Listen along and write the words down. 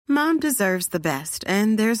Mom deserves the best,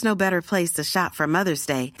 and there's no better place to shop for Mother's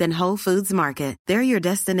Day than Whole Foods Market. They're your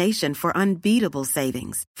destination for unbeatable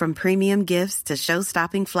savings, from premium gifts to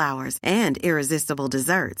show-stopping flowers and irresistible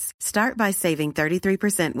desserts. Start by saving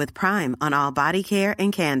 33% with Prime on all body care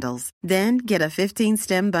and candles. Then get a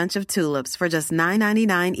 15-stem bunch of tulips for just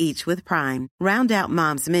 $9.99 each with Prime. Round out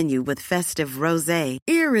Mom's menu with festive rosé,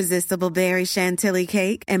 irresistible berry chantilly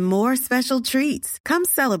cake, and more special treats. Come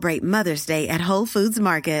celebrate Mother's Day at Whole Foods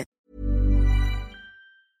Market.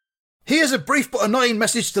 Here's a brief but annoying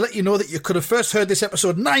message to let you know that you could have first heard this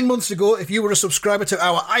episode 9 months ago if you were a subscriber to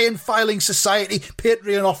our Iron Filing Society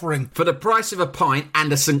Patreon offering. For the price of a pint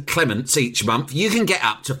and a St Clement's each month, you can get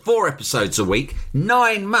up to 4 episodes a week,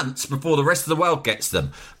 9 months before the rest of the world gets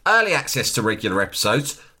them. Early access to regular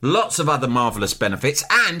episodes, lots of other marvellous benefits,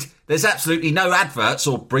 and there's absolutely no adverts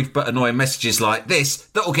or brief but annoying messages like this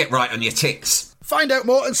that will get right on your ticks. Find out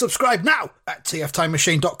more and subscribe now at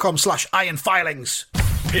tftimemachine.com/ironfilings.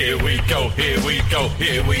 Here we go, here we go,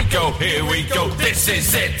 here we go, here we go, this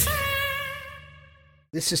is it!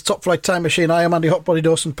 This is Top Flight Time Machine. I am Andy Hotbody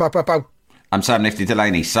Dawson. Pow, pow, pow. I'm Sam Nifty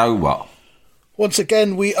Delaney, so what? Once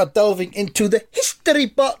again, we are delving into the history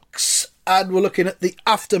box and we're looking at the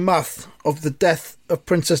aftermath of the death of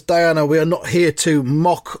Princess Diana. We are not here to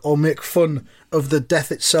mock or make fun of the death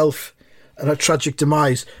itself and her tragic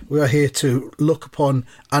demise. We are here to look upon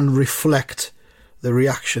and reflect the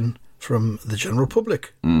reaction from the general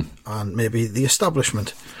public and maybe the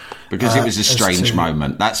establishment. Because it was a strange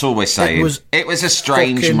moment. That's all we're saying. It was a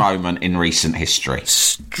strange moment in recent history.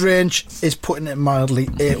 Strange is putting it mildly.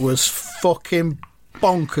 It was fucking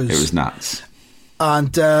bonkers. It was nuts.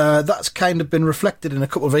 And that's kind of been reflected in a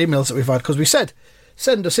couple of emails that we've had, because we said,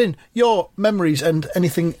 send us in your memories and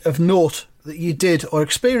anything of note that you did or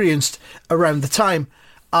experienced around the time.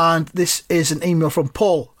 And this is an email from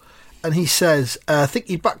Paul. And he says,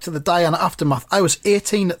 thinking back to the Diana aftermath, I was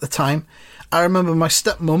 18 at the time. I remember my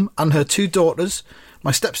stepmum and her 2 daughters, my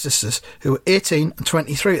stepsisters, who were 18 and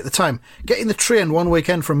 23 at the time, getting the train one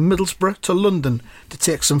weekend from Middlesbrough to London to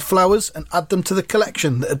take some flowers and add them to the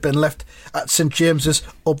collection that had been left at St James's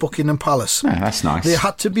or Buckingham Palace. Yeah, that's nice. They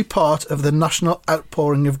had to be part of the national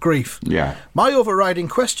outpouring of grief. Yeah. My overriding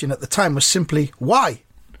question at the time was simply, why?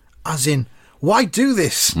 As in, why do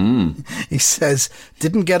this? He says,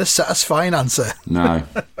 didn't get a satisfying answer. No.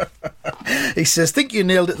 He says, think you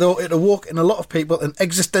nailed it though. It awoke in a lot of people an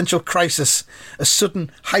existential crisis, a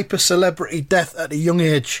sudden hyper-celebrity death at a young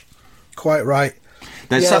age. Quite right.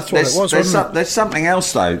 There's something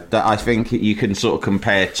else though that I think you can sort of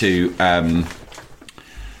compare to.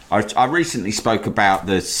 I recently spoke about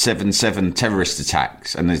the 7/7 terrorist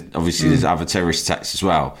attacks, and there's other terrorist attacks as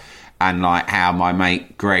well. And like how my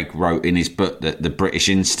mate Greg wrote in his book that the British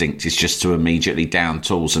instinct is just to immediately down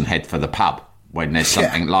tools and head for the pub when there's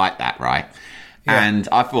something like that, right? Yeah. And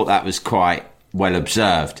I thought that was quite well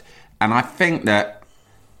observed. And I think that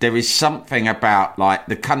there is something about like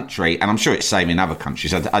the country, and I'm sure it's the same in other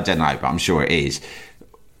countries, I don't know, but I'm sure it is.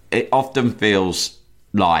 It often feels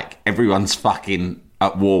like everyone's fucking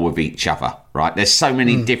at war with each other, right? There's so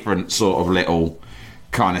many different sort of little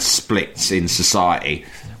kind of splits in society.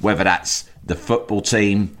 Whether that's the football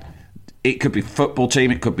team, it could be football team,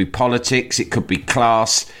 it could be politics, it could be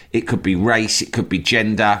class, it could be race, it could be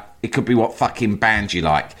gender, it could be what fucking band you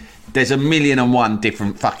like. There's 1,000,001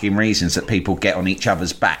 different fucking reasons that people get on each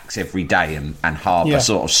other's backs every day and harbour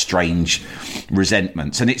sort of strange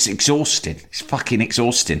resentments. And it's exhausting. It's fucking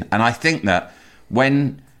exhausting. And I think that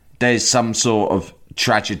when there's some sort of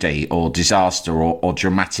tragedy or disaster or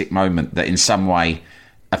dramatic moment that in some way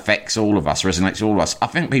affects all of us, resonates all of us, I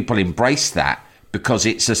think people embrace that because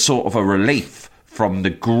it's a sort of a relief from the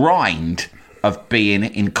grind of being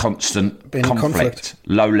in constant conflict,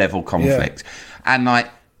 low-level conflict. Yeah. And like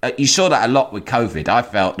you saw that a lot with COVID. I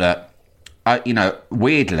felt that,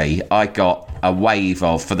 weirdly, I got a wave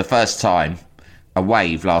of, for the first time, a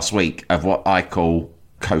wave last week of what I call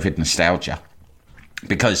COVID nostalgia.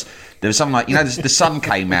 Because there was something like, the sun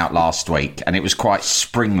came out last week and it was quite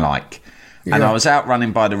spring-like. Yeah. And I was out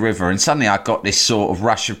running by the river and suddenly I got this sort of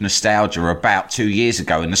rush of nostalgia about 2 years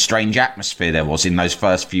ago and the strange atmosphere there was in those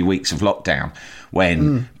first few weeks of lockdown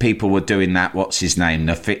when people were doing that, what's his name,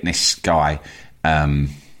 the fitness guy, the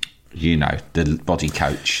body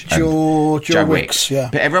coach. Joe Wicks, yeah.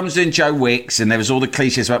 But everyone was doing Joe Wicks and there was all the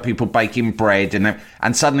cliches about people baking bread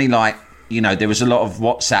and suddenly like there was a lot of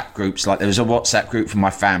WhatsApp groups. Like there was a WhatsApp group for my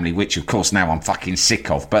family, which of course now I'm fucking sick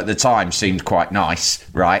of, but at the time seemed quite nice,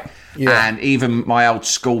 right? Yeah. And even my old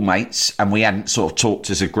schoolmates, and we hadn't sort of talked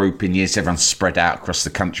as a group in years. Everyone's spread out across the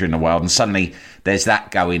country and the world, and suddenly there's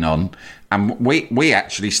that going on. And we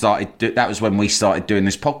actually that was when we started doing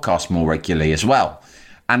this podcast more regularly as well.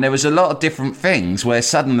 And there was a lot of different things where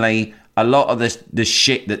suddenly a lot of the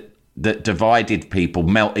shit that divided people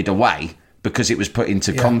melted away because it was put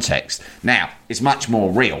into context. Now, it's much more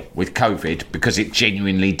real with COVID because it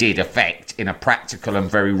genuinely did affect, in a practical and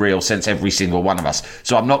very real sense, every single one of us.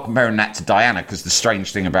 So I'm not comparing that to Diana, because the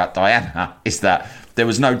strange thing about Diana is that there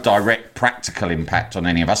was no direct practical impact on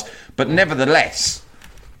any of us. But nevertheless,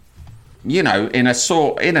 in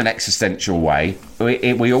an existential way,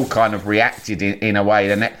 we all kind of reacted in a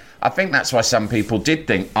way. And I think that's why some people did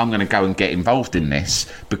think, I'm going to go and get involved in this,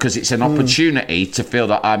 because it's an opportunity to feel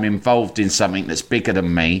that I'm involved in something that's bigger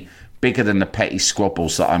than me, bigger than the petty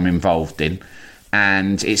squabbles that I'm involved in.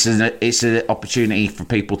 And it's an opportunity for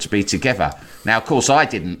people to be together. Now, of course, I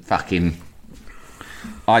didn't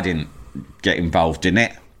get involved in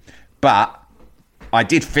it, but I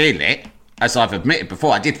did feel it. As I've admitted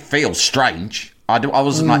before, I did feel strange. I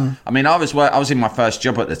wasn't I was in my first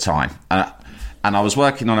job at the time, and I was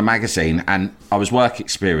working on a magazine, and I was work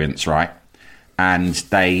experience, right? And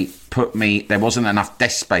they there wasn't enough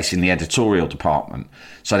desk space in the editorial department.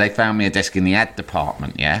 So they found me a desk in the ad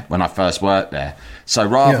department, when I first worked there. So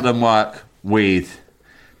rather than work with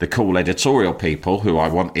the cool editorial people who I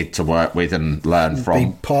wanted to work with and learn from,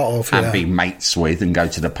 be part of, and be mates with and go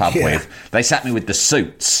to the pub with, they sat me with the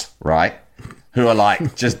suits, right? Who were like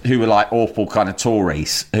awful kind of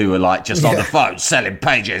Tories who were like just on the phone selling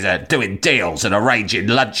pages and doing deals and arranging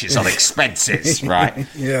lunches on expenses, right?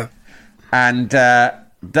 Yeah. And I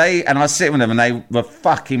was sitting with them, and they were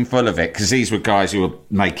fucking full of it, because these were guys who were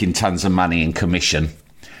making tons of money in commission,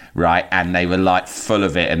 right? And they were like full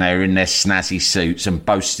of it, and they were in their snazzy suits and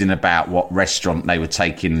boasting about what restaurant they were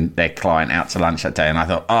taking their client out to lunch that day. And I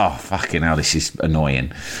thought, oh, fucking hell, this is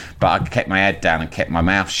annoying. But I kept my head down and kept my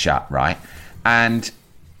mouth shut, right? And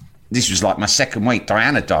this was like my second week.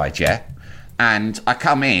 Diana died, and I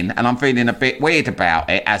come in and I'm feeling a bit weird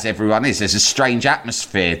about it, as everyone is. There's a strange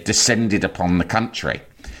atmosphere descended upon the country,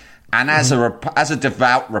 and as a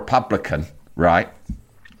devout Republican, right,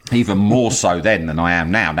 even more so then than I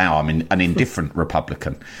am now. Now I'm an indifferent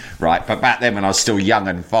Republican, right? But back then, when I was still young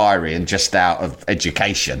and fiery and just out of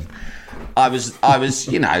education, I was on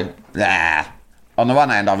the one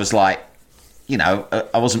hand, I was like, I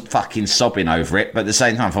wasn't fucking sobbing over it, but at the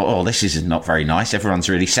same time I thought, oh, this is not very nice. Everyone's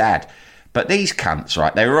really sad. But these cunts,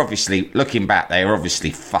 right, they were obviously, looking back, they were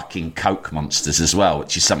obviously fucking coke monsters as well,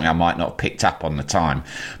 which is something I might not have picked up on the time.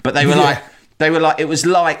 But it was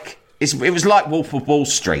like Wolf of Wall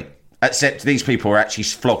Street, except these people were actually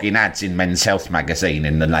flogging ads in Men's Health magazine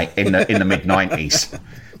in the mid 90s,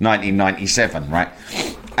 1997, right?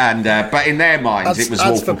 And but in their minds, it was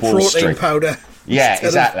Wolf of Wall Street. Protein powder. Yeah,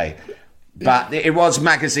 exactly. But it was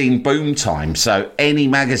magazine boom time, so any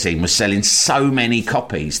magazine was selling so many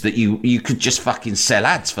copies that you could just fucking sell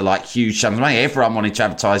ads for like huge sums of money. Everyone wanted to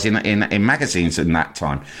advertise in magazines in that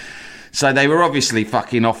time. So they were obviously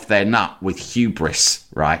fucking off their nut with hubris,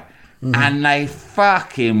 right? Mm-hmm. And they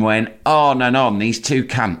fucking went on and on, these two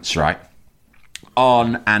cunts, right?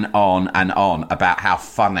 On and on and on about how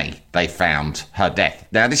funny they found her death.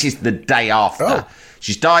 Now, this is the day after. Oh.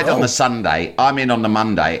 She's died on the Sunday. I'm in on the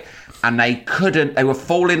Monday. And they were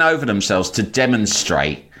falling over themselves to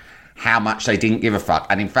demonstrate how much they didn't give a fuck.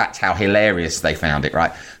 And in fact, how hilarious they found it,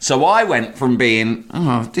 right? So I went from being,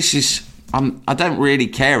 I don't really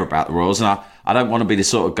care about the royals. And I don't want to be the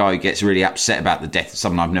sort of guy who gets really upset about the death of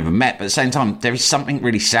someone I've never met. But at the same time, there is something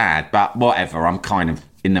really sad. But whatever, I'm kind of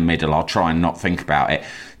in the middle. I'll try and not think about it.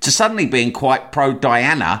 To suddenly being quite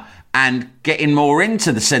pro-Diana and getting more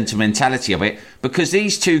into the sentimentality of it. Because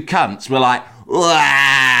these two cunts were like,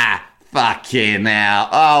 wah! Fucking hell.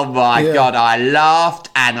 Oh my God. I laughed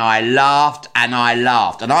and I laughed and I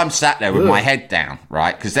laughed. And I'm sat there with my head down,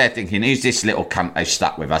 right? Because they're thinking, who's this little cunt they've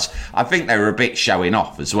stuck with us? I think they were a bit showing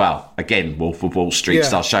off as well. Again, Wolf of Wall Street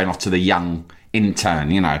style, showing off to the young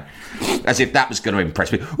intern, as if that was going to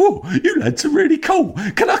impress me. Oh, you lads are really cool.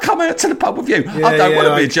 Can I come out to the pub with you? I don't want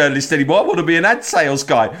to be a journalist anymore. I want to be an ad sales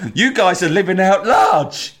guy. You guys are living out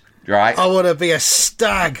large, right? I want to be a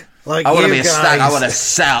stag. Like I want to be a stag. I want to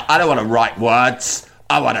sell. I don't want to write words.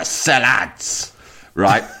 I want to sell ads,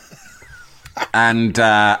 right? and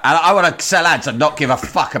I want to sell ads and not give a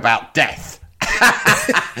fuck about death.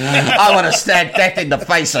 I want to stare death in the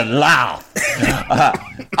face and laugh.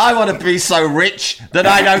 I want to be so rich that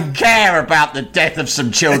I don't care about the death of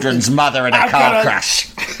some children's mother in a car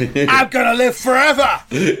crash. I'm going to live forever.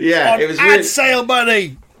 Yeah, on it was ad really... sale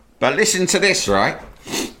money. But listen to this, right?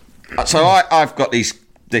 So I've got this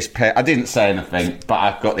pair. I didn't say anything, but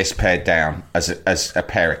I've got this pair down as a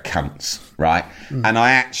pair of cunts, right? And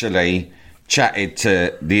I actually chatted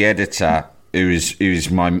to the editor, who's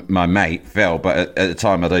my mate, Phil, but at the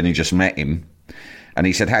time I'd only just met him. And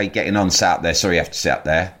he said, how are you getting on, sat up there? Sorry, you have to sit up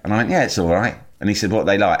there. And I went, yeah, it's all right. And he said, what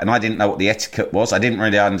they like? And I didn't know what the etiquette was. I didn't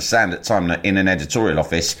really understand at the time that in an editorial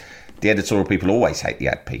office, the editorial people always hate the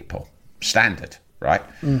ad people. Standard, right?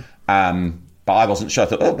 But I wasn't sure. I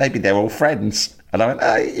thought, maybe they're all friends. And I went,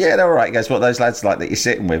 yeah, they're all right. He goes, what are those lads like that you're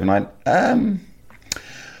sitting with? And I went,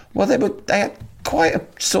 well, they had quite a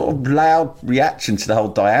sort of loud reaction to the whole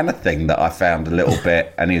Diana thing that I found a little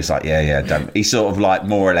bit. And he was like, yeah, don't. He sort of like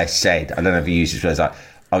more or less said, I don't know if he used his words, like,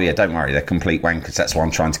 oh yeah, don't worry, they're complete wankers. That's why I'm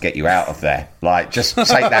trying to get you out of there. Like, just take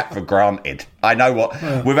that for granted. I know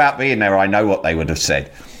what, without being there, I know what they would have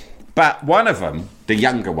said. But one of them, the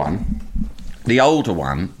younger one, the older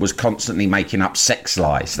one, was constantly making up sex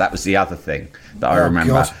lies. That was the other thing that I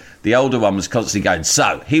remember. God. The older one was constantly going,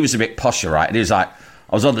 so he was a bit posher, right? And he was like,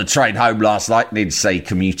 I was on the train home last night, and he'd say he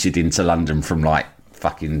commuted into London from like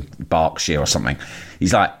fucking Berkshire or something.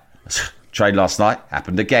 He's like, train last night,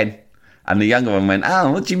 happened again. And the younger one went,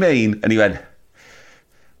 what do you mean? And he went,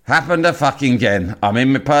 happened a fucking again. I'm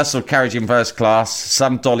in my personal carriage in first class.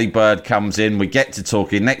 Some dolly bird comes in. We get to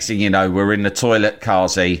talking. Next thing you know, we're in the toilet,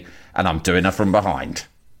 Kazi, and I'm doing her from behind.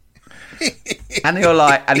 And you're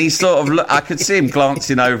like, and he sort of, I could see him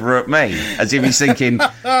glancing over at me as if he's thinking,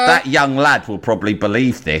 that young lad will probably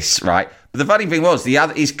believe this, right? But the funny thing was,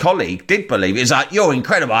 his colleague did believe it. He was like, you're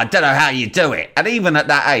incredible. I don't know how you do it. And even at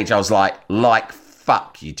that age, I was like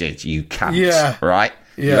fuck you did, you cunt. Yeah. Right?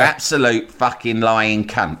 Yeah. You absolute fucking lying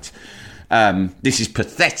cunt. This is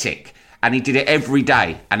pathetic. And he did it every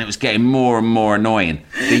day, and it was getting more and more annoying.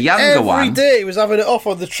 The younger one... Every day he was having it off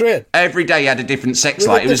on the train. Every day he had a different sex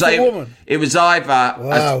life. It was either...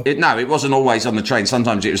 Wow. No, it wasn't always on the train.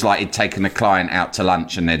 Sometimes it was like he'd taken a client out to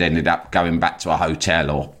lunch and they'd ended up going back to a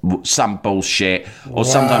hotel or some bullshit. Or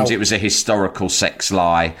sometimes it was a historical sex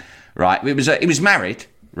lie, right? He was married.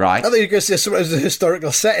 Right. I think you were going to say something as a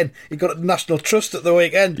historical setting. He got a National Trust at the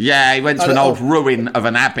weekend. Yeah, he went to an old ruin of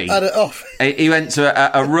an abbey. Had it off. He went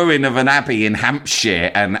to a ruin of an abbey in Hampshire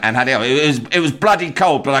and had it off. It was bloody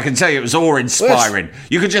cold, but I can tell you it was awe-inspiring.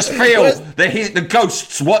 You could just feel the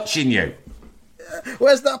ghosts watching you.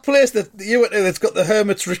 Where's that place that you went to that's got the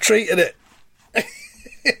Hermit's Retreat in it?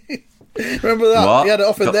 Remember that? What? He had it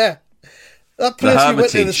off in there. That place you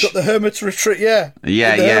went to that's got the Hermit's Retreat, yeah.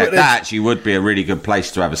 Yeah. That actually would be a really good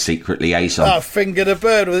place to have a secret liaison. Oh, fingered a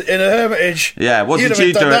bird in a hermitage. Yeah, what did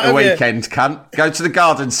you do at the weekend, cunt? Go to the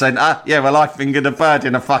garden centre? Yeah, well, I fingered a bird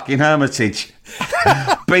in a fucking hermitage.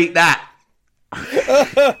 Beat that.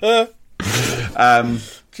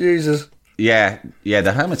 Jesus. Yeah,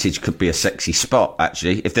 the hermitage could be a sexy spot,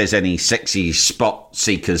 actually. If there's any sexy spot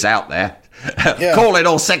seekers out there. Yeah. Call it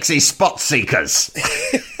all sexy spot seekers.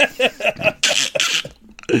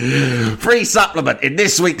 Free supplement in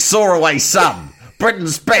this week's Soaraway Sun.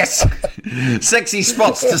 Britain's best sexy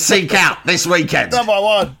spots to seek out this weekend. Number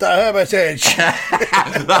one, the Hermitage.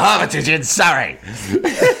 The Hermitage in Surrey.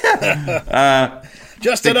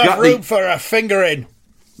 Just enough room for a fingering.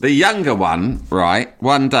 The younger one, right,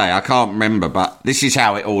 one day, I can't remember, but this is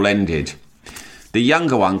how it all ended. The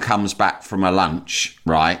younger one comes back from a lunch,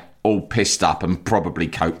 right, all pissed up and probably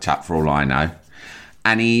coked up for all I know.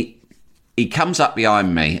 And he comes up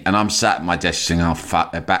behind me and I'm sat at my desk saying, oh,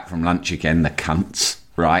 fuck, they're back from lunch again, the cunts,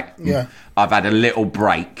 right? Yeah. I've had a little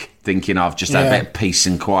break thinking I've just had a bit of peace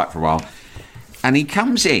and quiet for a while. And he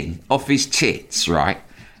comes in off his tits, right?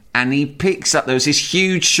 And he picks up, there was this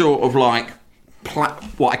huge sort of like,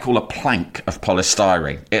 what I call a plank of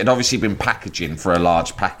polystyrene. It had obviously been packaging for a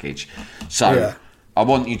large package. So I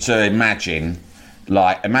want you to imagine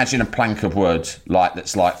a plank of wood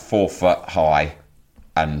that's like 4 foot high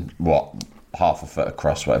and half a foot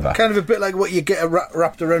across, whatever. Kind of a bit like what you get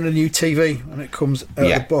wrapped around a new TV when it comes out of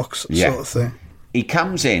the box, sort of thing. He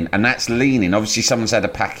comes in and that's leaning. Obviously someone's had a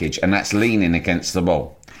package and that's leaning against the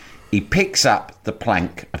wall. He picks up the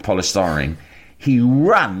plank of polystyrene. He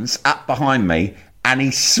runs up behind me and he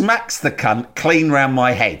smacks the cunt clean round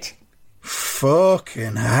my head.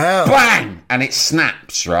 Fucking hell. Bang! And it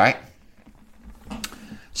snaps, right?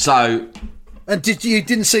 So... And you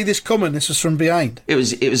didn't see this coming? This was from behind? It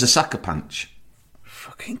was a sucker punch.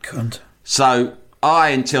 Fucking cunt. So,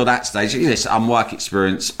 until that stage, listen, I'm work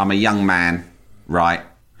experience, I'm a young man, right?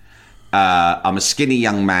 I'm a skinny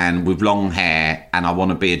young man with long hair and I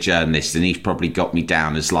want to be a journalist, and he's probably got me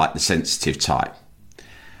down as like the sensitive type.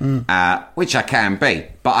 Which I can be,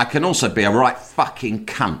 but I can also be a right fucking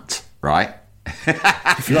cunt, right?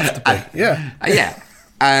 If you have to be, yeah. Yeah.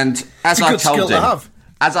 And as I told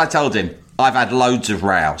him, I've had loads of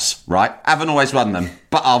rows, right? Haven't always won them,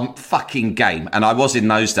 but I'm fucking game. And I was in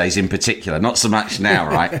those days in particular, not so much now,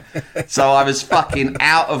 right? So I was fucking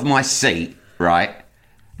out of my seat, right?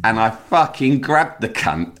 And I fucking grabbed the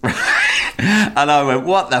cunt, and I went,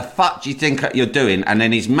 what the fuck do you think you're doing? And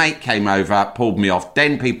then his mate came over, pulled me off.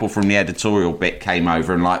 Then people from the editorial bit came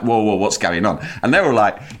over and like, whoa, what's going on? And they were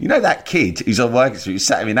like, you know that kid who's on Working Street, who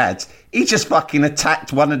sat him in ads? He just fucking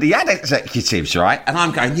attacked one of the ad executives, right? And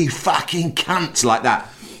I'm going, you fucking cunts, like that.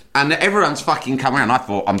 And everyone's fucking come around. I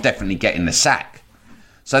thought, I'm definitely getting the sack.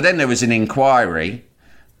 So then there was an inquiry.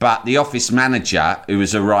 But the office manager, who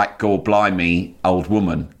was a right gore-blimey old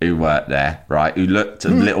woman who worked there, right, who looked a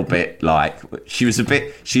little bit like... She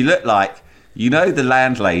looked like, you know, the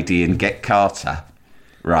landlady in Get Carter,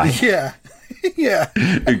 right? Yeah, yeah.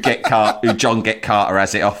 Who John Get Carter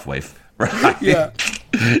has it off with, right? Yeah.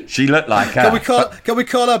 She looked like her. Can we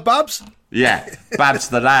call her Babs? Yeah, Babs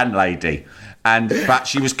the landlady. But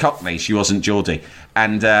she was Cockney, she wasn't Geordie.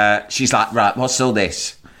 And she's like, right, what's all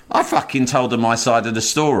this? I fucking told her my side of the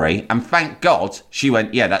story, and thank God she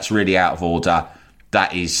went, yeah, that's really out of order.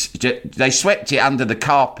 That is... They swept it under the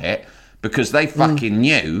carpet because they fucking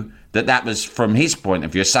knew that was, from his point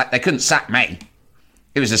of view, they couldn't sack me.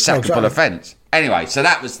 It was a sackable offence. Anyway, so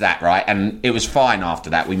that was that, right? And it was fine after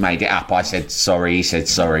that. We made it up. I said sorry, he said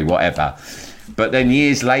sorry, whatever. But then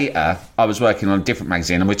years later, I was working on a different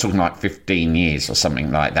magazine, and we're talking like 15 years or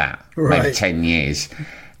something like that. Right. Maybe 10 years.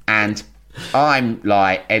 And... I'm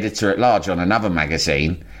like editor at large on another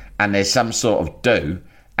magazine, and there's some sort of do,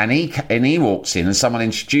 and he walks in and someone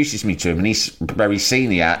introduces me to him, and he's very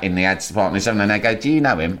senior in the ads department, and they go, do you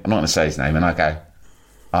know him? I'm not going to say his name. And I go,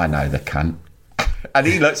 I know the cunt. And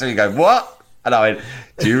he looks at me and goes, what? And I went,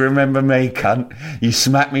 do you remember me, cunt? You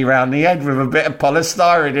smacked me round the head with a bit of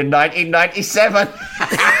polystyrene in 1997.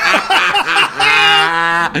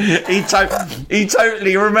 He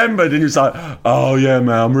totally remembered, and he was like, oh yeah,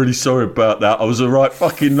 man, I'm really sorry about that. I was a right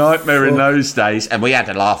fucking nightmare in those days. And we had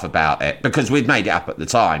a laugh about it because we'd made it up at the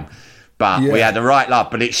time. But we had a right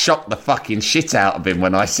laugh, but it shocked the fucking shit out of him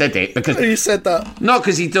when I said it. Because you said that? Not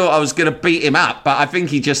because he thought I was going to beat him up, but I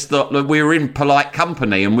think he just thought that we were in polite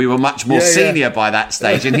company and we were much more senior by that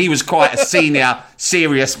stage, and he was quite a senior,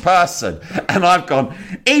 serious person. And I've gone,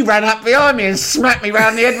 he ran up behind me and smacked me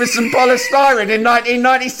round the head with some polystyrene in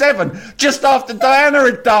 1997, just after Diana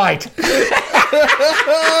had died.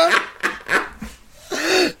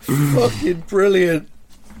 Fucking brilliant.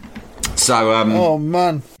 So, oh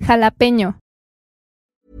man. Jalapeño.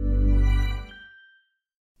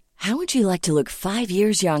 How would you like to look 5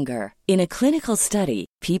 years younger? In a clinical study,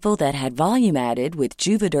 people that had volume added with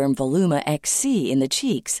Juvederm Voluma XC in the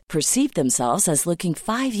cheeks perceived themselves as looking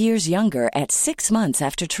 5 years younger at 6 months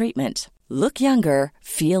after treatment. Look younger,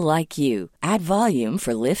 feel like you. Add volume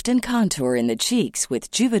for lift and contour in the cheeks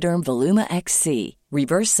with Juvederm Voluma XC.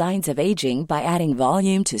 Reverse signs of aging by adding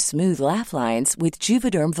volume to smooth laugh lines with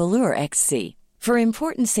Juvederm Volure XC. For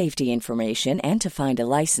important safety information and to find a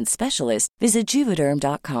licensed specialist, visit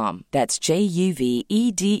Juvederm.com. That's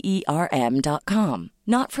JUVEDERM.com.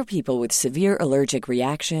 Not for people with severe allergic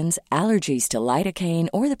reactions, allergies to lidocaine,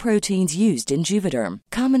 or the proteins used in Juvederm.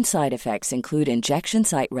 Common side effects include injection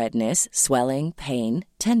site redness, swelling, pain,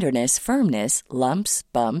 tenderness, firmness, lumps,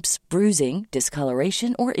 bumps, bruising,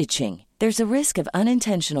 discoloration, or itching. There's a risk of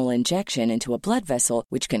unintentional injection into a blood vessel,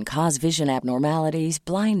 which can cause vision abnormalities,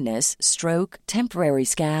 blindness, stroke, temporary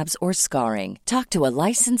scabs, or scarring. Talk to a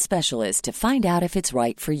licensed specialist to find out if it's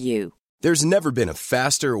right for you. There's never been a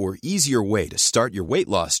faster or easier way to start your weight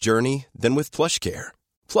loss journey than with PlushCare.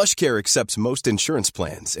 PlushCare accepts most insurance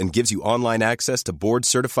plans and gives you online access to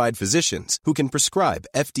board-certified physicians who can prescribe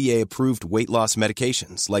FDA-approved weight loss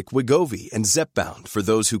medications like Wegovy and Zepbound for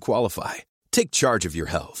those who qualify. Take charge of your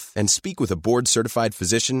health and speak with a board-certified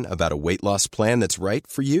physician about a weight loss plan that's right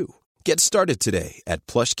for you. Get started today at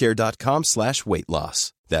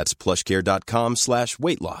plushcare.com/weight-loss. That's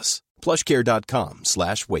plushcare.com/weight-loss.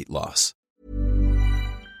 plushcare.com/weight-loss.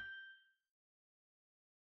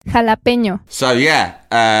 Jalapeño. So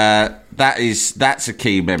that's a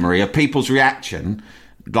key memory of people's reaction,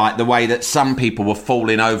 like the way that some people were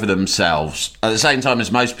falling over themselves at the same time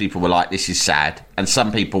as most people were like, this is sad, and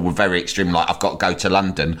some people were very extreme, like, I've got to go to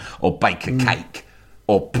London or bake a cake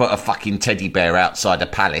or put a fucking teddy bear outside a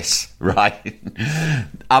palace, right?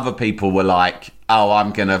 Other people were like,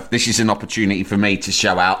 oh, this is an opportunity for me to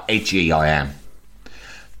show how edgy I am.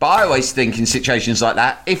 But I always think in situations like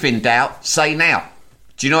that, if in doubt, say now.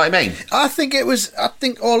 Do you know what I mean? I think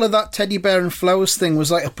all of that teddy bear and flowers thing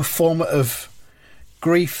was like a performative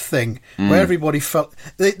grief thing where everybody felt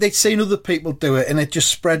they'd seen other people do it and it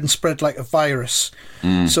just spread like a virus.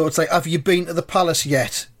 So it's like, have you been to the palace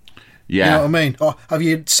yet? Yeah. You know what I mean? Or have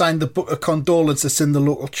you signed the book of condolence that's in the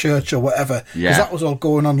local church or whatever? Yeah. Because that was all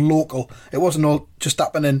going on local. It wasn't all just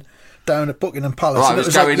happening down at Buckingham Palace. Right, and it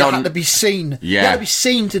was like going you on... had to be seen. Yeah. You had to be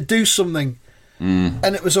seen to do something.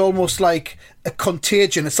 And it was almost like a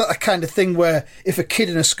contagion. It's not the kind of thing where if a kid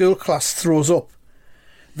in a school class throws up,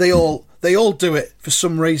 they all do it for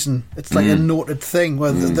some reason. It's like a noted thing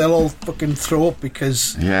where they'll all fucking throw up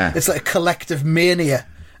because it's like a collective mania.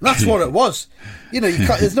 And that's what it was. You know,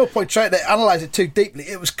 there's no point trying to analyse it too deeply.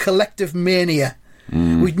 It was collective mania.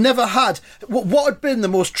 We'd never had... What had been the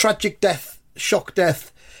most tragic shock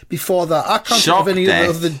death before that? I can't think of any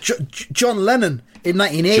other than John Lennon in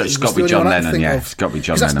 1980. It's got to be John Lennon, yeah. It's got to be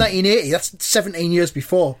John Lennon. That's 1980. That's 17 years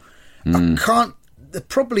before. I can't... There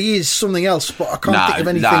probably is something else, but I can't think of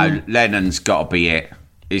anything. No, Lennon's got to be it.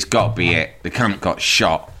 It's got to be it. The cunt got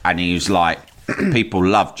shot, and he was like... people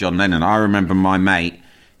loved John Lennon. I remember my mate,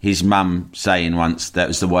 his mum saying once that it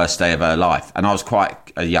was the worst day of her life. And I was quite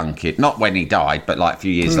a young kid. Not when he died, but like a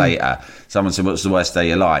few years later. Someone said, what's the worst day of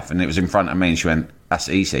your life? And it was in front of me, and she went, that's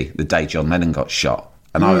easy. The day John Lennon got shot.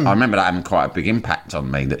 And I remember that having quite a big impact on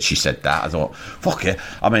me, that she said that. I thought, fuck it.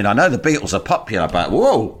 I mean, I know the Beatles are popular, but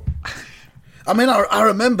whoa. I mean, I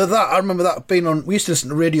remember that. I remember that being on... We used to listen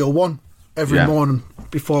to Radio 1 every morning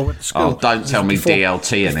before I went to school. Oh, don't tell me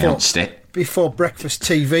DLT announced it. Before breakfast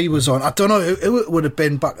TV was on. I don't know who it would have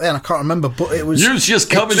been back then. I can't remember, but it was... You was just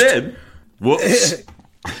coming in. Whoops.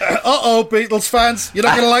 Uh-oh, Beatles fans. You're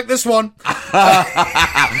not going to like this one.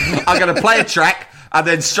 I'm going to play a track, and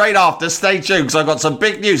then straight after, stay tuned, because I've got some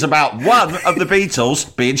big news about one of the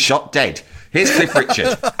Beatles being shot dead. Here's Cliff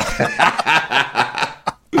Richard.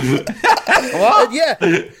 What? Yeah,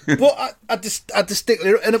 but I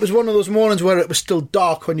distinctly... And it was one of those mornings where it was still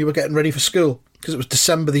dark when you were getting ready for school, because it was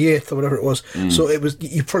December the 8th or whatever it was. So it was,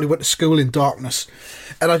 you probably went to school in darkness.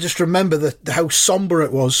 And I just remember how sombre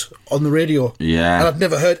it was on the radio. Yeah. And I'd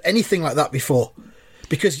never heard anything like that before.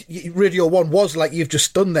 Because Radio 1 was like you've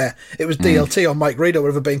just done there. It was DLT or Mike Reid or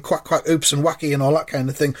whatever being quack, quack, oops and wacky and all that kind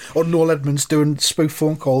of thing. Or Noel Edmonds doing spoof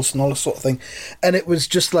phone calls and all that sort of thing. And it was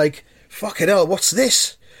just like, fucking hell, what's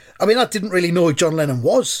this? I mean, I didn't really know who John Lennon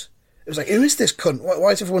was. It was like, who is this cunt?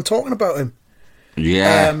 Why is everyone talking about him?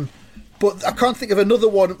 Yeah. But I can't think of another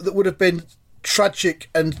one that would have been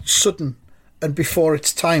tragic and sudden and before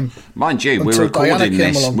its time. Mind you, we're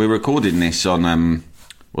recording this on,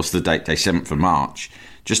 what's the date? Day 7th of March.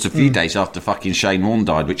 Just a few days after fucking Shane Warne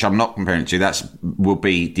died, which I'm not comparing to. That will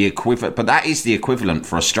be the equivalent. But that is the equivalent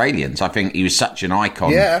for Australians. I think he was such an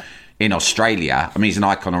icon in Australia. I mean, he's an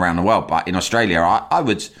icon around the world. But in Australia, I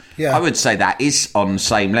would say that is on the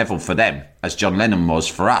same level for them as John Lennon was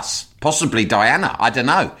for us. Possibly Diana. I don't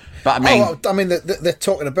know. But I mean, they're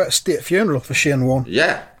talking about a state funeral for Shane Warne.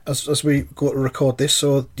 Yeah. As we go to record this,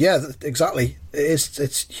 so yeah, exactly.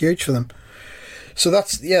 It's huge for them. So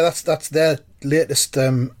that's their latest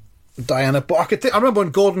Diana. But I remember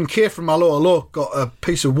when Gordon Kay from Hello Hello got a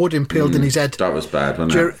piece of wood impaled in his head. That was bad,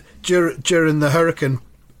 wasn't it? During the hurricane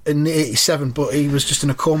in '87, but he was just in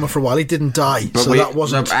a coma for a while. He didn't die, that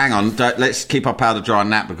wasn't. So hang on, let's keep our powder dry on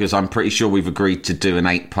that, because I'm pretty sure we've agreed to do an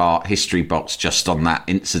 8-part history box just on that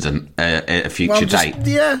incident at a future date.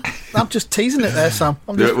 Yeah, I'm just teasing it there, Sam.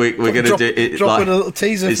 We're going to do it. Dropping a little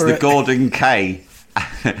teaser. It's for the it. Gordon Kay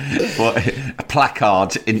a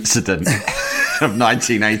placard incident of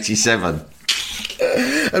 1987.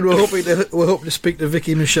 And we're hoping to speak to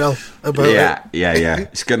Vicky Michelle about it. Yeah.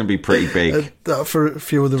 It's going to be pretty big. For a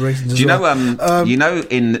few other reasons. Do you know? You know,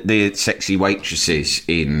 in the sexy waitresses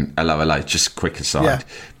in Hello Hello. Just a quick aside.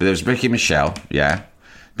 But there was Vicky Michelle. Yeah.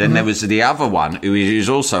 Then there was the other one who he was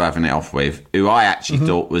also having it off with, who I actually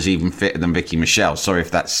thought was even fitter than Vicky Michelle. Sorry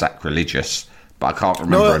if that's sacrilegious, but I can't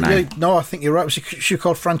remember her name. No, I think you're right. She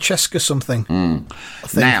called Francesca something.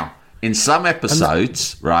 Now, in some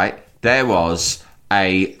episodes, right, there was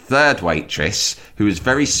a third waitress who was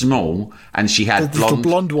very small, and she had the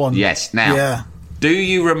blonde one. Yes. Now, do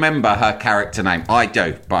you remember her character name? I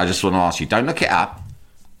do, but I just want to ask you. Don't look it up.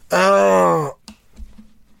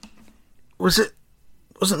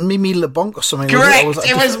 Wasn't Mimi LeBonc or something? Correct.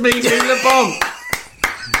 It was Mimi LeBonc.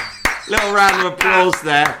 Little round of applause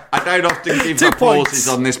there. I don't often give applauses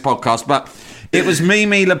on this podcast, but It was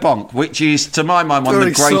Mimi LeBlanc, which is, to my mind, one of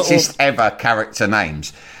the greatest ever character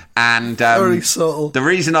names. And very subtle. The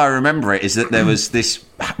reason I remember it is that there was this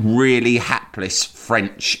really hapless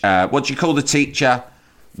French... what do you call the teacher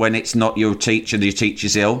when it's not your teacher, your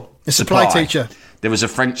teacher's ill? A supply teacher. There was a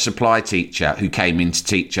French supply teacher who came in to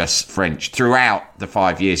teach us French throughout the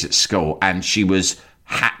 5 years at school, and she was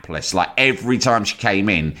hapless. Like, every time she came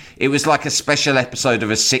in, it was like a special episode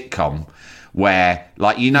of a sitcom where,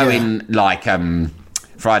 like, you know, in, like,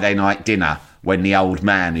 Friday Night Dinner, when the old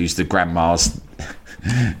man who's the grandma's...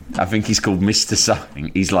 I think he's called Mr.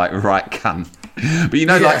 Something. He's like, right cunt. But you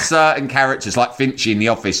know, like certain characters, like Finchy in The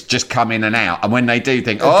Office, just come in and out. And when they do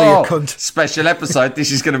think, special episode,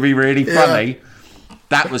 this is going to be really funny.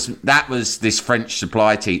 That was this French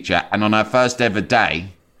supply teacher. And on her first ever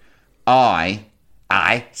day, I,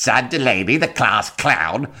 sad lady, the class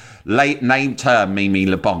clown, named her Mimi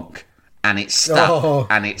LeBlanc. And it stuck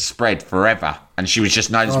and it spread forever. And she was just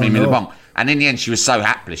known as Mimi LeBlanc. And in the end, she was so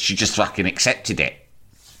hapless, she just fucking accepted it.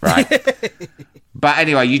 Right? But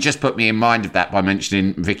anyway, you just put me in mind of that by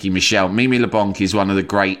mentioning Vicky Michelle. Mimi LeBlanc is one of the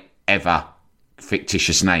great ever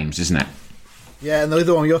fictitious names, isn't it? Yeah, and the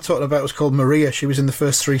other one you're talking about was called Maria. She was in the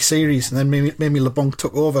first 3 series, and then Mimi LeBlanc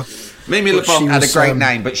took over. Mimi LeBlanc had a great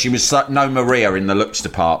name, but she was no Maria in the looks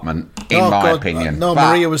department, in my opinion. No, but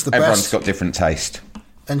Maria was the best. Everyone's got different taste.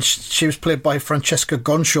 And she was played by Francesca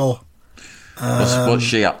Gonshaw. What's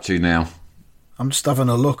she up to now? I'm just having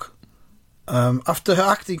a look. After her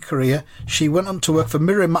acting career, she went on to work for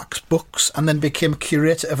Miramax Books and then became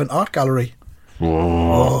curator of an art gallery.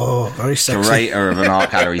 Whoa. Very sexy. Curator of an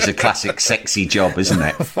art gallery is a classic sexy job, isn't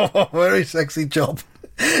it? Very sexy job.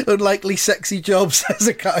 Unlikely sexy jobs as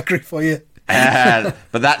a category for you.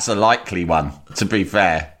 But that's a likely one, to be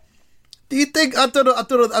fair. Do you think, I don't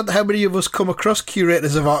know how many of us come across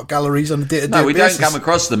curators of art galleries on a day-to-day basis. No, we don't come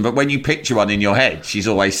across them, but when you picture one in your head, she's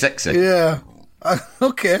always sexy. Yeah.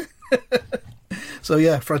 Okay. So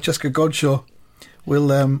yeah, Francesca Gonshaw. We'll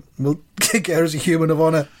get her as a human of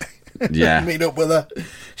honour. Yeah. Meet up with her.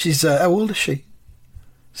 She's how old is she?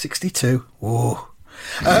 62. Whoa.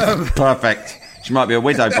 Perfect. She might be a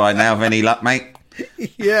widow by now, of any luck, mate.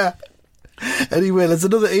 Yeah. Anyway, there's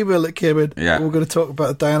another email that came in. Yeah. We're going to talk about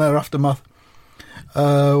the Diana aftermath.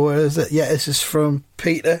 Where is it? Yeah, this is from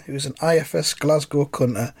Peter, who's an IFS Glasgow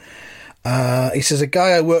cunter. He says, a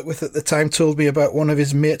guy I worked with at the time told me about one of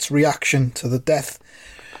his mates' reaction to the death.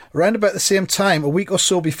 Around about the same time, a week or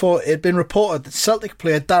so before, it had been reported that Celtic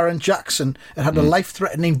player Darren Jackson had a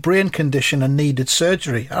life-threatening brain condition and needed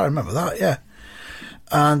surgery. I remember that, yeah.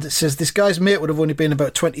 And it says this guy's mate would have only been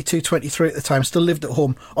about 22, 23 at the time, still lived at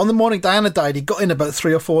home. On the morning Diana died, he got in about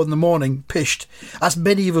 3 or 4 in the morning, pished, as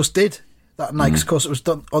many of us did that night, because of course it was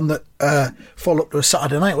done on the follow-up to a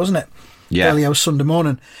Saturday night, wasn't it? Yeah. Early hours Sunday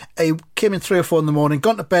morning. He came in 3 or 4 in the morning,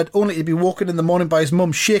 gone to bed, only to be woken in the morning by his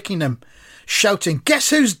mum, shaking him, shouting, "Guess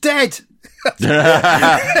who's dead?"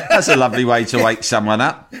 That's a lovely way to wake someone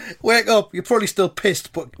up. Wake up, you're probably still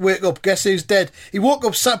pissed, but wake up, guess who's dead? He woke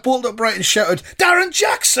up, sat bolt upright and shouted, "Darren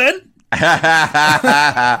Jackson!"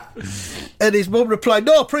 And his mum replied,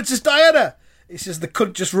 "No, Princess Diana." He says the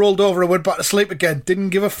cunt just rolled over and went back to sleep again, didn't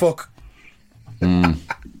give a fuck.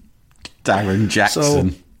 Darren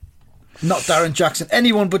Jackson. So, not Darren Jackson,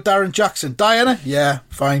 anyone but Darren Jackson. Diana? Yeah,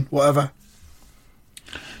 fine, whatever.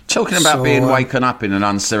 Talking about being woken up in an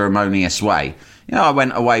unceremonious way. You know, I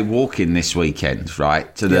went away walking this weekend,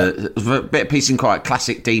 right, to the bit of peace and quiet,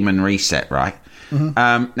 classic Demon Reset, right?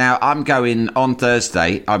 Mm-hmm. Now, on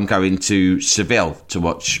Thursday, I'm going to Seville to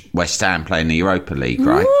watch West Ham play in the Europa League,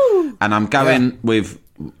 right? Woo! And I'm going with,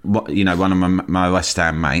 you know, one of my West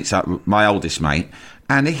Ham mates, my oldest mate,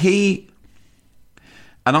 and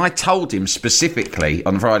I told him specifically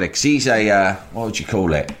on Friday, because he's a, what would you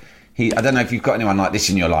call it? I don't know if you've got anyone like this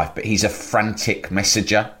in your life, but he's a frantic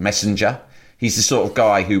messenger. He's the sort of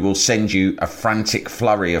guy who will send you a frantic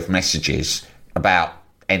flurry of messages about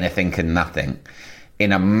anything and nothing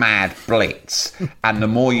in a mad blitz. And the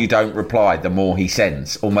more you don't reply, the more he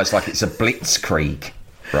sends. Almost like it's a blitzkrieg,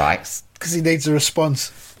 right? Because he needs a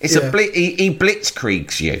response. It's he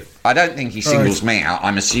blitzkriegs you. I don't think he singles me out.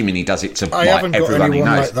 I'm assuming he does it to I haven't got everyone he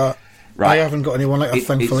anyone knows. like that. Right. I haven't got anyone like that,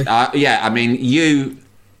 thankfully. Yeah, I mean,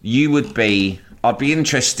 you would be... I'd be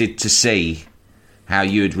interested to see how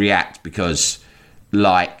you would react, because,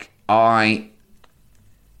 like, some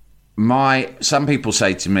people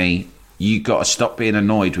say to me, you got to stop being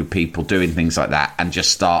annoyed with people doing things like that and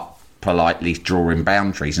just start politely drawing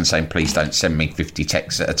boundaries and saying, please don't send me 50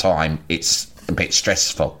 texts at a time. It's a bit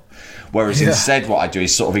stressful. Whereas instead what I do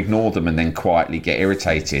is sort of ignore them and then quietly get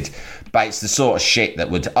irritated. But it's the sort of shit that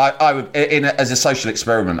would... I would, as a social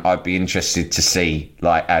experiment, I'd be interested to see,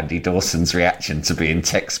 like, Andy Dawson's reaction to being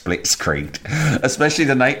text blitzkrieged, especially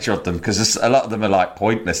the nature of them, because a lot of them are, like,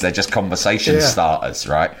 pointless. They're just conversation starters,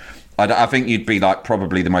 right? I think you'd be, like,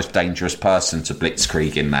 probably the most dangerous person to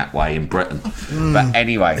blitzkrieg in that way in Britain. But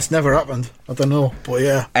anyway... It's never happened. I don't know, but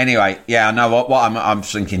yeah. Anyway, I know what I'm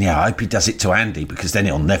thinking, I hope he does it to Andy, because then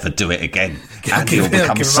he'll never do it again. Andy will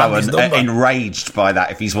become so enraged by that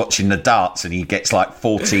if he's watching the darts and he gets, like,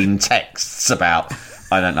 14 texts about...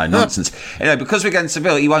 I don't know, nonsense. Anyway, because we're going to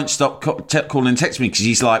Seville, he won't stop calling and texting me because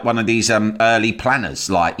he's like one of these early planners.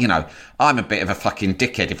 Like, I'm a bit of a fucking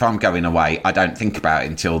dickhead. If I'm going away, I don't think about it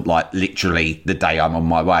until, like, literally the day I'm on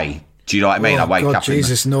my way. Do you know what I mean? I wake up.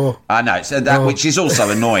 Jesus, no. I know, which is also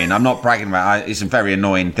annoying. I'm not bragging about it. It's a very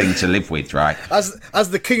annoying thing to live with, right? As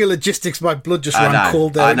the king of logistics, my blood just ran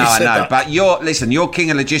cold there. I know. But you're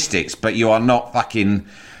king of logistics, but you are not fucking...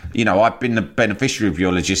 I've been the beneficiary of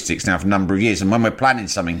your logistics now for a number of years, and when we're planning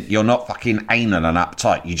something, you're not fucking anal and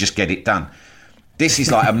uptight. You just get it done. This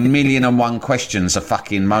is like 1,000,001 questions a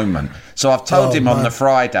fucking moment. So I've told him on the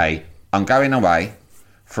Friday, I'm going away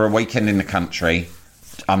for a weekend in the country.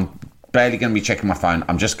 I'm barely going to be checking my phone.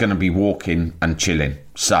 I'm just going to be walking and chilling.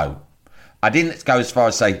 So I didn't go as far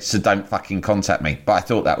as say, so don't fucking contact me, but I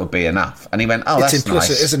thought that would be enough. And he went, that's it's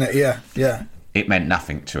implicit, nice. Isn't it? Yeah. It meant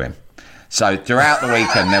nothing to him. So throughout the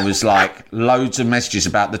weekend, there was like loads of messages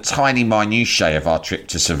about the tiny minutiae of our trip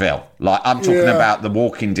to Seville. Like, I'm talking about the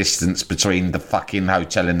walking distance between the fucking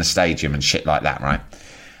hotel and the stadium and shit like that, right?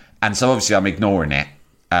 And so obviously I'm ignoring it.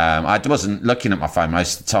 I wasn't looking at my phone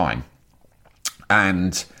most of the time.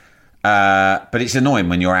 And, but it's annoying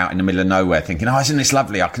when you're out in the middle of nowhere thinking, isn't this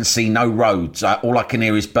lovely? I can see no roads. All I can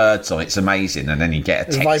hear is birds on. It's amazing. And then you get a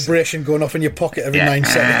text. There's vibration going off in your pocket every 9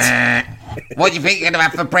 seconds. What do you think you're going to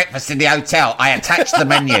have for breakfast in the hotel? I attached the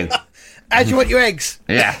menu. How do you want your eggs?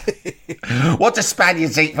 Yeah. What do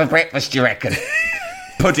Spaniards eat for breakfast, do you reckon?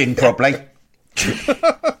 Pudding, probably.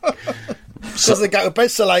 Because they go to bed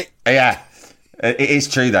so late. Yeah. It is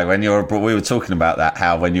true, though, when you're abroad. We were talking about that,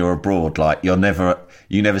 how when you're abroad, like, you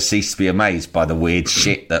never cease to be amazed by the weird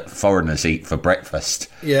shit that foreigners eat for breakfast.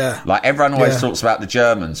 Yeah. Like, everyone always talks about the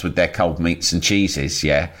Germans with their cold meats and cheeses,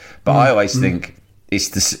 But I always think...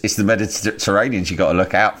 It's the Mediterraneans you got to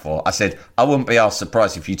look out for. I said, I wouldn't be all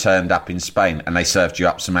surprised if you turned up in Spain and they served you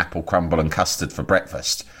up some apple crumble and custard for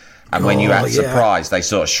breakfast. And when you had surprise, they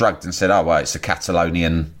sort of shrugged and said, it's a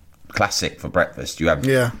Catalonian classic for breakfast.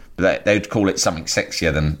 But they would call it something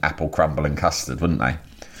sexier than apple crumble and custard, wouldn't they? And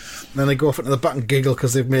then they go off into the back and giggle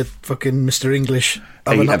because they've made fucking Mr. English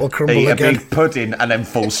have an apple crumble again. Eat a big pudding and then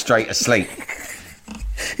fall straight asleep.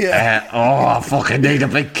 I fucking need a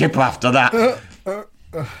big kip after that.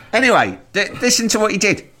 Anyway, listen to what he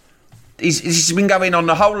did. He's been going on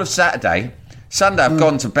the whole of Saturday. Sunday, I've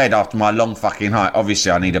gone to bed after my long fucking hike.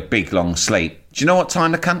 Obviously, I need a big, long sleep. Do you know what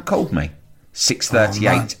time the cunt called me?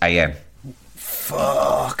 6:38 a.m.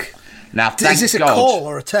 Fuck. Now, thank Is this God, a call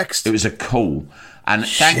or a text? It was a call. And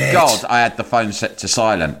thank God I had the phone set to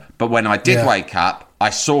silent. But when I did wake up, I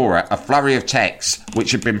saw a flurry of texts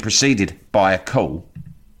which had been preceded by a call.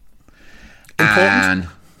 Important? And...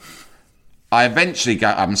 I eventually go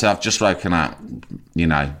up and say, I've just woken up,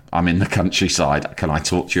 I'm in the countryside. Can I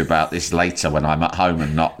talk to you about this later when I'm at home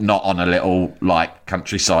and not on a little, like,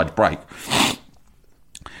 countryside break?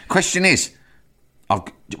 Question is,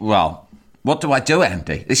 what do I do,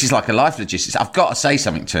 Andy? This is like a life logistics. I've got to say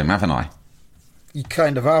something to him, haven't I? You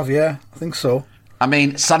kind of have, yeah. I think so. I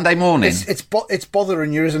mean, Sunday morning... It's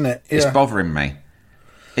bothering you, isn't it? Yeah. It's bothering me.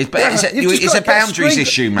 It's a boundaries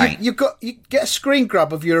issue, mate. You get a screen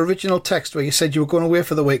grab of your original text where you said you were going away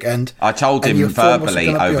for the weekend. I told him verbally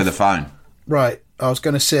over the phone. Right. I was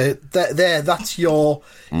going to say that's your.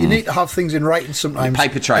 You need to have things in writing sometimes.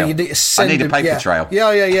 Paper trail. You need to send I need a paper trail.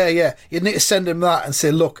 Yeah. You need to send him that and say,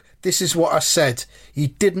 look, this is what I said. He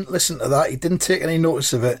didn't listen to that. He didn't take any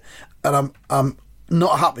notice of it, and I'm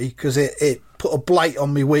not happy because it put a blight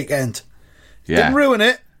on my weekend. Yeah. Didn't ruin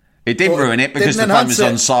it. It did ruin it because the phone was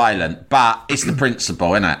on silent, but it's the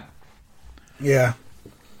principle, isn't it? Yeah.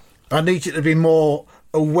 I need you to be more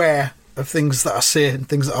aware of things that I say and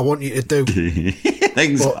things that I want you to do.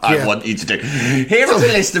 I want you to do. Here is a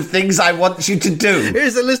list of things I want you to do.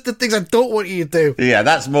 Here's a list of things I don't want you to do. Yeah,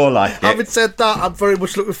 that's more like it. Having said that, I'm very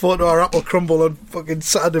much looking forward to our apple crumble on fucking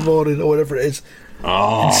Saturday morning or whatever it is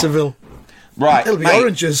in Seville. Right, it'll be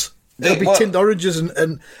oranges. There'll be tinned oranges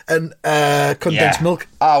and condensed milk.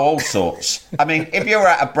 Oh, all sorts. I mean, if you're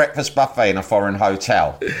at a breakfast buffet in a foreign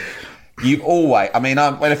hotel, you always, I mean,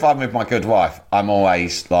 if I'm with my good wife, I'm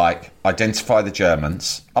always like, identify the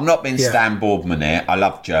Germans. I'm not being Stan Boardman here. I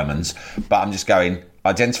love Germans, but I'm just going,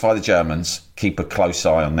 identify the Germans, keep a close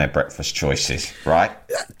eye on their breakfast choices, right?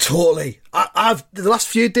 Totally. I've the last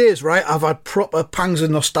few days, right, I've had proper pangs of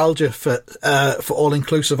nostalgia for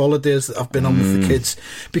all-inclusive holidays that I've been on with the kids,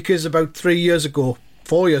 because about 4 years ago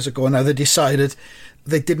now, they decided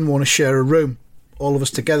they didn't want to share a room, all of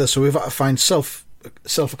us together, so we've had to find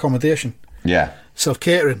self-accommodation. Yeah.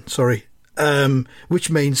 Self-catering, sorry. Which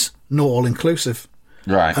means no all-inclusive.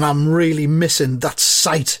 Right. And I'm really missing that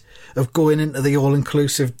sight of going into the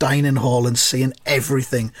all-inclusive dining hall and seeing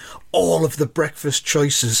everything, all of the breakfast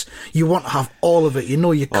choices. You want to have all of it. You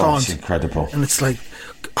know you can't. Oh, it's incredible. And it's like,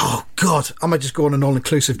 oh, God, I might just go on an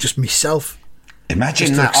all-inclusive just myself.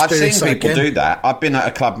 Imagine that. I've seen people do that. I've been at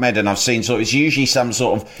a Club Med and I've seen it's usually some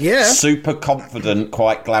sort of super confident,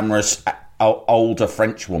 quite glamorous, older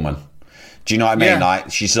French woman. Do you know what I mean? Yeah.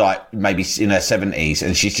 Like, she's like maybe in her 70s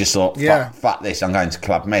and she's just thought, fuck this, I'm going to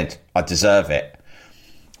Club Med. I deserve it.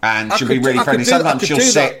 And she'll be really friendly. Sometimes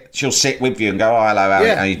she'll sit with you and go, oh, hello,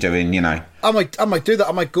 how are you doing? You know. I might do that.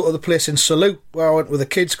 I might go to the place in Salou where I went with the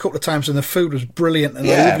kids a couple of times and the food was brilliant and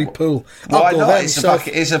a lovely pool. Why not?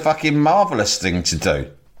 It's a fucking marvellous thing to do.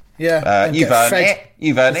 Yeah. You've earned it.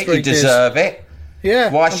 You've earned it. You deserve it. Yeah.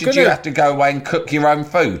 Why should you have to go away and cook your own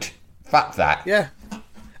food? Fuck that. Yeah.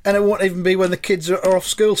 And it won't even be when the kids are off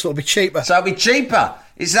school, so it'll be cheaper. Exactly,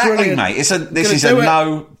 brilliant. Mate. This is a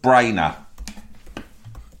no-brainer.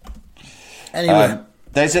 Anyway,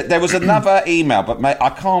 there was another email, but I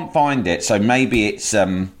can't find it. So maybe it's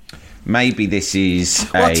maybe this is.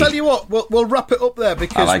 Well, I'll tell you what. We'll wrap it up there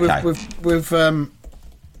because we've gone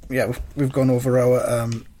over our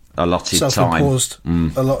allotted self-imposed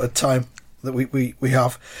allotted time that we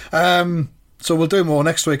have. So we'll do more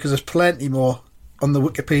next week because there's plenty more on the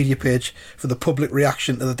Wikipedia page for the public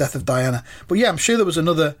reaction to the death of Diana. But yeah, I'm sure there was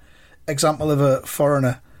another example of a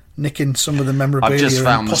foreigner nicking some of the memorabilia. I've just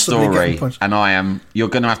found the story, and you're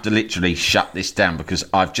going to have to literally shut this down because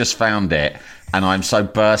I've just found it, and I'm so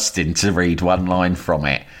bursting to read one line from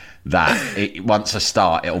it that once I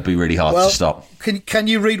start, it'll be really hard to stop. Can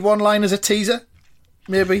you read one line as a teaser?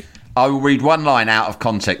 Maybe. I will read one line out of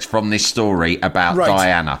context from this story about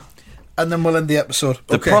Diana. And then we'll end the episode.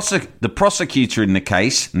 The prosecutor in the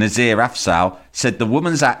case, Nazir Afzal, said the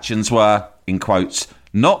woman's actions were, in quotes,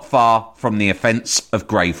 not far from the offence of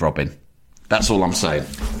grave robbing. That's all I'm saying.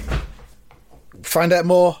 Find out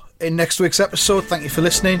more in next week's episode. Thank you for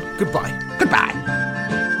listening. Goodbye. Goodbye.